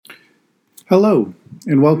Hello,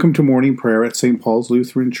 and welcome to morning prayer at St. Paul's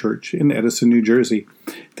Lutheran Church in Edison, New Jersey.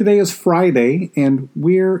 Today is Friday, and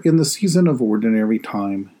we're in the season of ordinary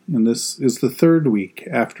time, and this is the third week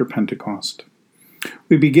after Pentecost.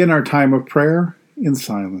 We begin our time of prayer in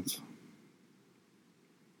silence.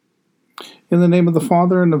 In the name of the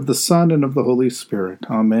Father, and of the Son, and of the Holy Spirit.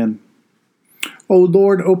 Amen. O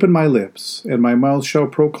Lord, open my lips, and my mouth shall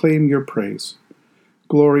proclaim your praise.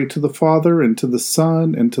 Glory to the Father, and to the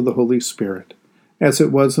Son, and to the Holy Spirit, as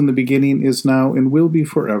it was in the beginning, is now, and will be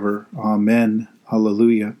forever. Amen.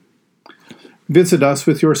 Hallelujah. Visit us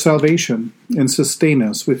with your salvation, and sustain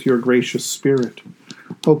us with your gracious Spirit.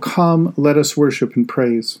 O come, let us worship and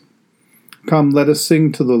praise. Come, let us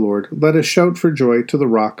sing to the Lord. Let us shout for joy to the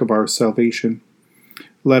rock of our salvation.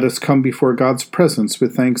 Let us come before God's presence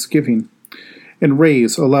with thanksgiving, and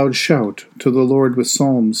raise a loud shout to the Lord with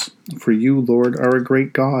psalms. For you, Lord, are a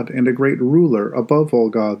great God and a great ruler above all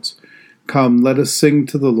gods. Come, let us sing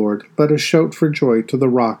to the Lord. Let us shout for joy to the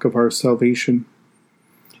rock of our salvation.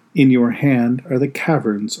 In your hand are the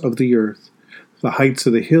caverns of the earth. The heights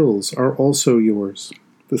of the hills are also yours.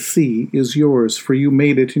 The sea is yours, for you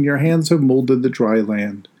made it, and your hands have molded the dry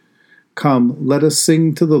land. Come, let us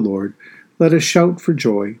sing to the Lord. Let us shout for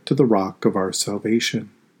joy to the rock of our salvation.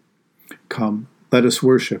 Come, let us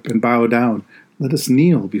worship and bow down. Let us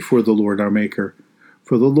kneel before the Lord our Maker.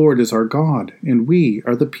 For the Lord is our God, and we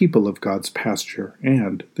are the people of God's pasture,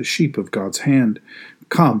 and the sheep of God's hand.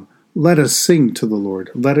 Come, let us sing to the Lord.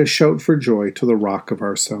 Let us shout for joy to the rock of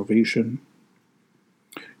our salvation.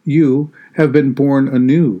 You have been born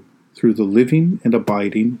anew through the living and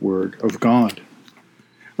abiding Word of God.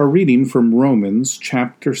 A reading from Romans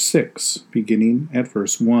chapter 6, beginning at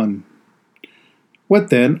verse 1. What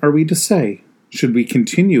then are we to say? Should we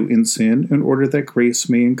continue in sin in order that grace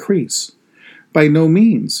may increase? By no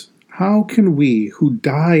means. How can we who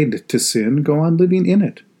died to sin go on living in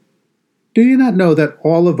it? Do you not know that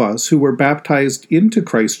all of us who were baptized into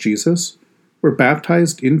Christ Jesus were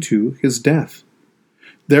baptized into his death?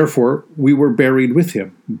 Therefore, we were buried with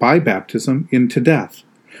him by baptism into death,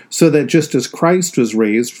 so that just as Christ was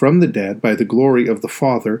raised from the dead by the glory of the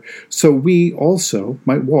Father, so we also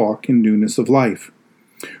might walk in newness of life.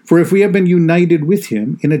 For if we have been united with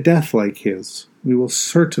him in a death like his, we will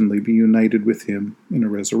certainly be united with him in a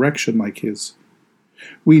resurrection like his.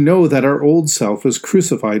 We know that our old self was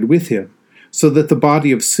crucified with him, so that the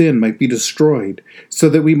body of sin might be destroyed, so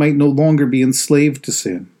that we might no longer be enslaved to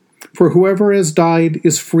sin. For whoever has died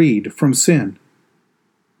is freed from sin.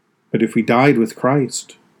 But if we died with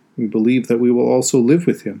Christ, we believe that we will also live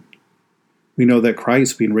with him. We know that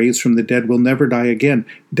Christ, being raised from the dead, will never die again.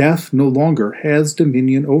 Death no longer has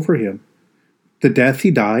dominion over him. The death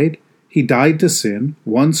he died to sin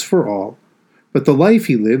once for all. But the life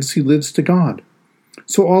he lives to God.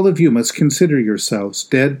 So all of you must consider yourselves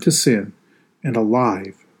dead to sin and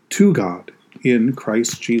alive to God in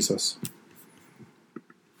Christ Jesus.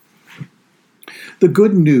 The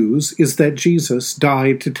good news is that Jesus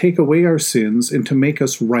died to take away our sins and to make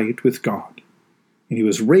us right with God. And he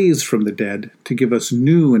was raised from the dead to give us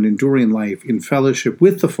new and enduring life in fellowship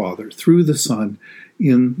with the Father through the Son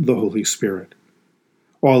in the Holy Spirit.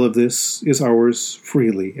 All of this is ours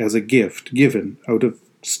freely as a gift given out of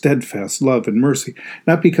steadfast love and mercy,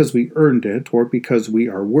 not because we earned it or because we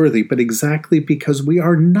are worthy, but exactly because we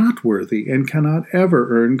are not worthy and cannot ever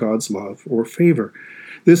earn God's love or favor.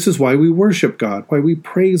 This is why we worship God, why we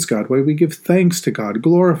praise God, why we give thanks to God,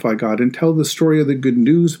 glorify God, and tell the story of the good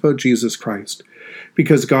news about Jesus Christ.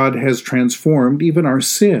 Because God has transformed even our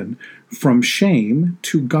sin from shame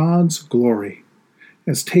to God's glory,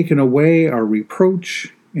 has taken away our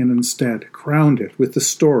reproach, and instead crowned it with the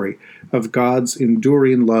story of God's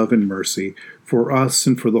enduring love and mercy for us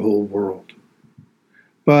and for the whole world.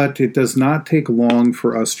 But it does not take long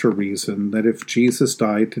for us to reason that if Jesus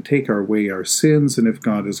died to take away our sins, and if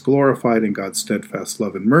God is glorified in God's steadfast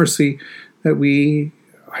love and mercy, that we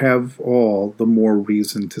have all the more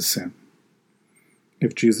reason to sin.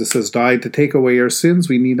 If Jesus has died to take away our sins,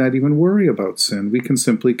 we need not even worry about sin. We can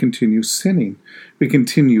simply continue sinning. We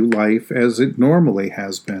continue life as it normally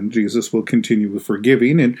has been. Jesus will continue with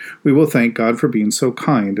forgiving, and we will thank God for being so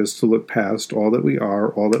kind as to look past all that we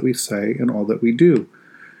are, all that we say, and all that we do.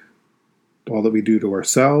 All that we do to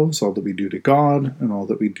ourselves, all that we do to God, and all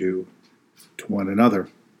that we do to one another.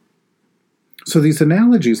 So these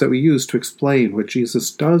analogies that we use to explain what Jesus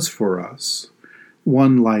does for us,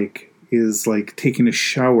 one is like taking a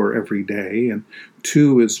shower every day, and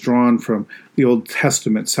two is drawn from the Old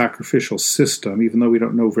Testament sacrificial system, even though we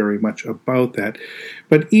don't know very much about that.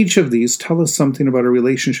 But each of these tell us something about our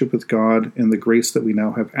relationship with God and the grace that we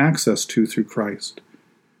now have access to through Christ.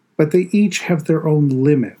 but they each have their own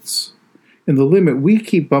limits. And the limit we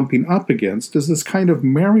keep bumping up against is this kind of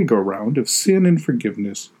merry-go-round of sin and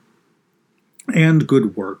forgiveness and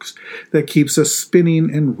good works that keeps us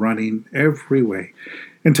spinning and running every way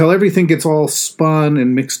until everything gets all spun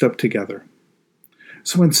and mixed up together.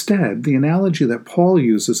 So instead, the analogy that Paul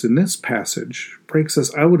uses in this passage breaks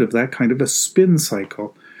us out of that kind of a spin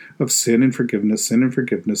cycle of sin and forgiveness, sin and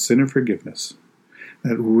forgiveness, sin and forgiveness,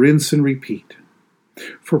 that rinse and repeat.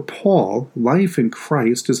 For Paul, life in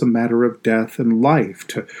Christ is a matter of death and life,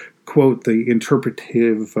 to quote the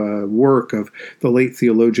interpretive work of the late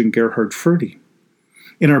theologian Gerhard Forde.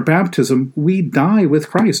 In our baptism, we die with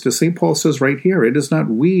Christ, as St. Paul says right here. It is not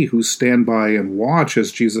we who stand by and watch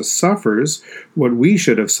as Jesus suffers what we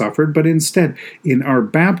should have suffered, but instead, in our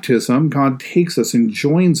baptism, God takes us and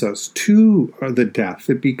joins us to the death.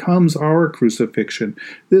 It becomes our crucifixion.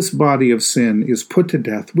 This body of sin is put to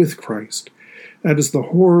death with Christ. That is the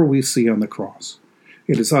horror we see on the cross.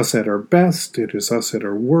 It is us at our best, it is us at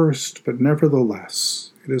our worst, but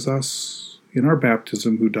nevertheless, it is us in our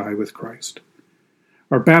baptism who die with Christ.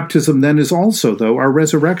 Our baptism then is also, though, our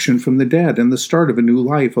resurrection from the dead and the start of a new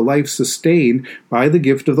life, a life sustained by the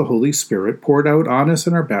gift of the Holy Spirit poured out on us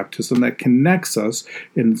in our baptism that connects us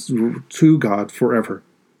to God forever.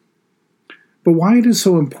 But why it is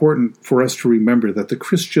so important for us to remember that the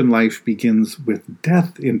Christian life begins with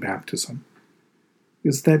death in baptism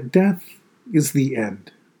is that death is the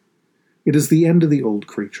end. It is the end of the old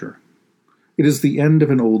creature. It is the end of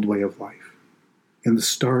an old way of life and the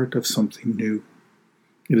start of something new.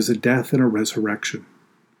 It is a death and a resurrection.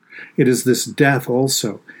 It is this death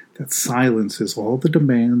also that silences all the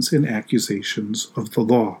demands and accusations of the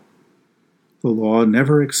law. The law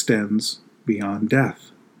never extends beyond death.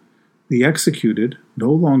 The executed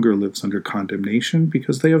no longer lives under condemnation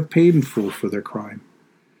because they have paid in full for their crime.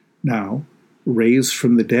 Now, raised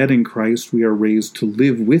from the dead in Christ, we are raised to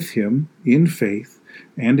live with him in faith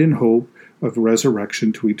and in hope of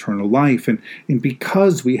resurrection to eternal life. And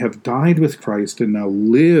because we have died with Christ and now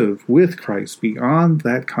live with Christ beyond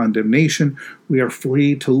that condemnation, we are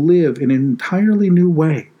free to live in an entirely new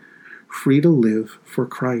way, free to live for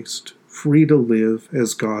Christ, free to live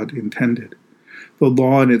as God intended. The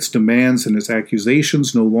law and its demands and its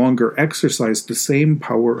accusations no longer exercise the same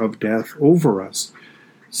power of death over us.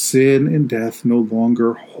 Sin and death no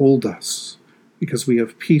longer hold us because we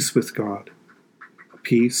have peace with God.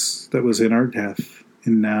 Peace that was in our death,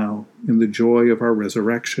 and now in the joy of our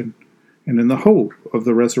resurrection, and in the hope of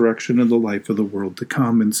the resurrection and the life of the world to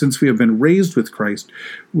come. And since we have been raised with Christ,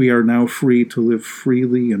 we are now free to live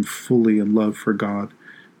freely and fully in love for God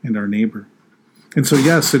and our neighbor. And so,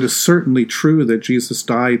 yes, it is certainly true that Jesus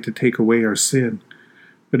died to take away our sin,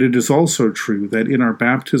 but it is also true that in our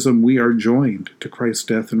baptism we are joined to Christ's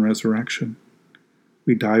death and resurrection.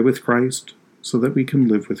 We die with Christ so that we can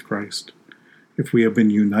live with Christ. If we have been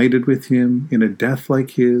united with him in a death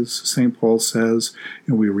like his, St. Paul says,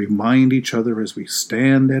 and we remind each other as we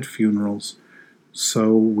stand at funerals,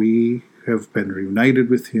 so we have been united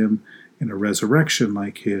with him in a resurrection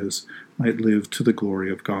like his, might live to the glory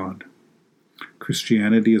of God.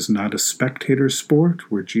 Christianity is not a spectator sport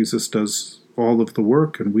where Jesus does all of the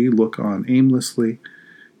work and we look on aimlessly.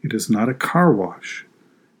 It is not a car wash.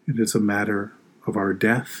 It is a matter of our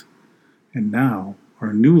death and now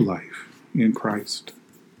our new life in Christ.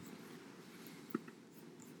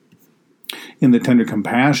 In the tender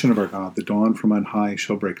compassion of our God, the dawn from on high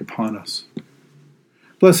shall break upon us.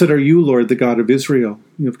 Blessed are you, Lord, the God of Israel.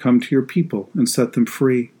 You have come to your people and set them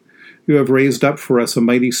free. You have raised up for us a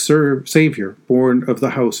mighty Savior, born of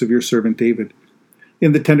the house of your servant David.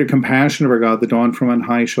 In the tender compassion of our God, the dawn from on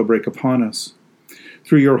high shall break upon us.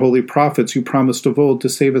 Through your holy prophets, you promised of old to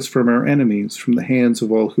save us from our enemies, from the hands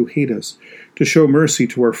of all who hate us, to show mercy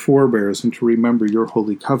to our forebears, and to remember your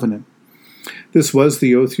holy covenant. This was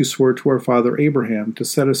the oath you swore to our father Abraham, to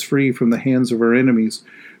set us free from the hands of our enemies,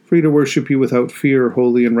 free to worship you without fear,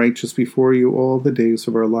 holy and righteous before you all the days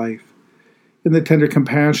of our life. In the tender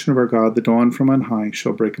compassion of our God, the dawn from on high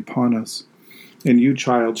shall break upon us. And you,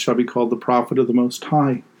 child, shall be called the prophet of the Most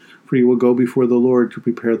High, for you will go before the Lord to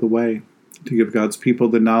prepare the way, to give God's people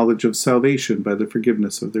the knowledge of salvation by the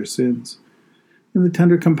forgiveness of their sins. In the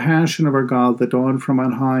tender compassion of our God, the dawn from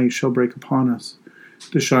on high shall break upon us,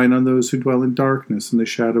 to shine on those who dwell in darkness and the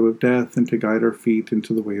shadow of death, and to guide our feet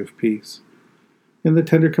into the way of peace. In the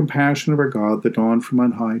tender compassion of our God, the dawn from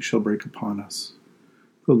on high shall break upon us.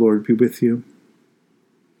 The Lord be with you.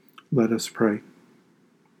 Let us pray.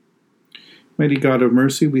 Mighty God of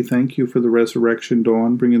mercy, we thank you for the resurrection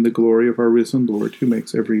dawn, bringing the glory of our risen Lord, who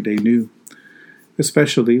makes every day new.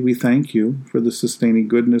 Especially, we thank you for the sustaining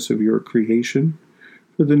goodness of your creation,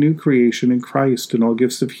 for the new creation in Christ and all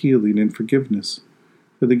gifts of healing and forgiveness,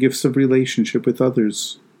 for the gifts of relationship with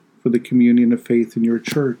others, for the communion of faith in your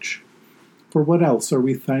church. For what else are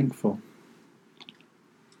we thankful?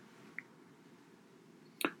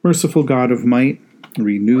 Merciful God of might,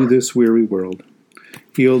 renew this weary world.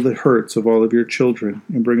 Heal the hurts of all of your children,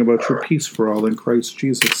 and bring about your peace for all in Christ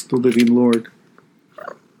Jesus, the living Lord.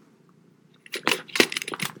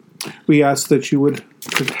 We ask that you would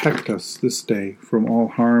protect us this day from all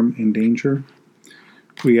harm and danger.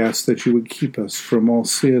 We ask that you would keep us from all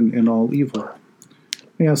sin and all evil.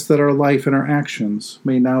 We ask that our life and our actions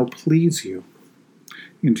may now please you.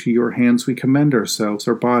 Into your hands we commend ourselves,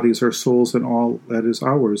 our bodies, our souls, and all that is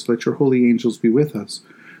ours. Let your holy angels be with us,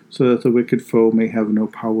 so that the wicked foe may have no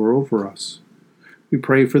power over us. We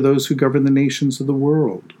pray for those who govern the nations of the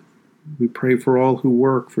world. We pray for all who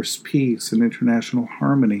work for peace and international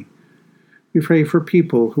harmony. We pray for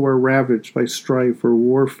people who are ravaged by strife or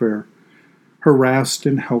warfare, harassed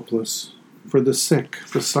and helpless, for the sick,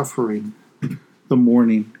 the suffering, the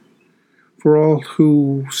mourning, for all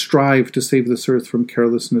who strive to save this earth from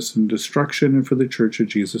carelessness and destruction, and for the Church of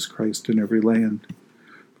Jesus Christ in every land.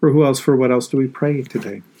 For who else, for what else do we pray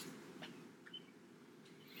today?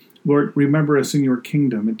 Lord, remember us in your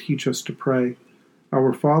kingdom and teach us to pray.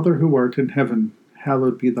 Our Father who art in heaven,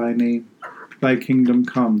 hallowed be thy name. Thy kingdom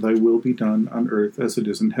come, thy will be done on earth as it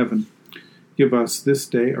is in heaven. Give us this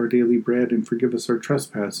day our daily bread, and forgive us our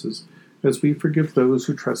trespasses, as we forgive those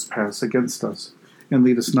who trespass against us. And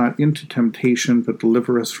lead us not into temptation, but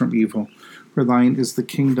deliver us from evil. For thine is the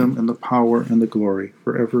kingdom, and the power, and the glory,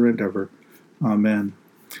 forever and ever. Amen.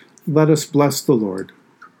 Let us bless the Lord.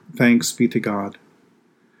 Thanks be to God.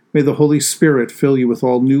 May the Holy Spirit fill you with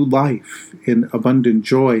all new life in abundant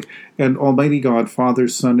joy, and Almighty God, Father,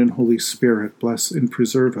 Son, and Holy Spirit, bless and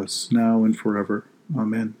preserve us now and forever.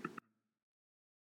 Amen.